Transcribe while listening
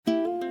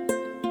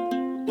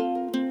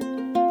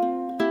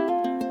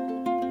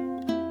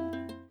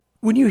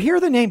When you hear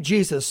the name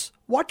Jesus,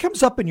 what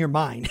comes up in your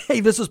mind?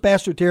 Hey, this is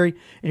Pastor Terry,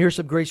 and here's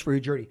some grace for your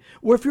journey.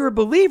 Well, if you're a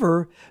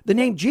believer, the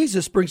name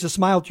Jesus brings a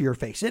smile to your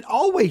face. It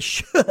always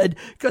should,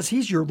 because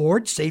he's your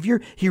Lord,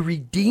 Savior. He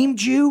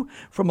redeemed you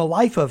from a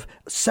life of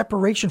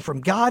separation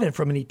from God and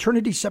from an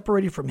eternity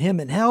separated from him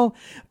in hell.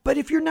 But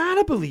if you're not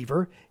a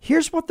believer,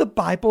 here's what the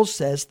Bible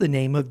says the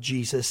name of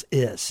Jesus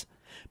is.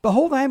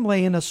 Behold, I am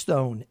laying a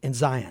stone in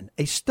Zion,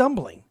 a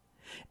stumbling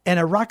and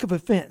a rock of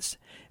offense.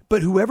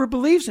 But whoever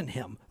believes in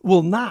him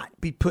will not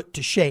be put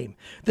to shame.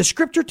 The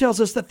scripture tells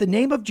us that the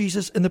name of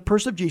Jesus and the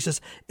person of Jesus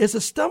is a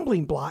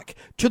stumbling block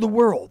to the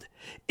world.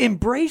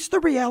 Embrace the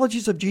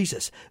realities of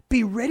Jesus.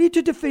 Be ready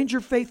to defend your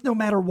faith no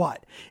matter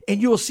what.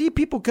 And you will see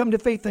people come to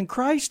faith in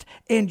Christ,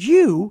 and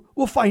you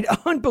will find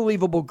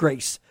unbelievable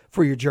grace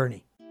for your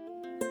journey.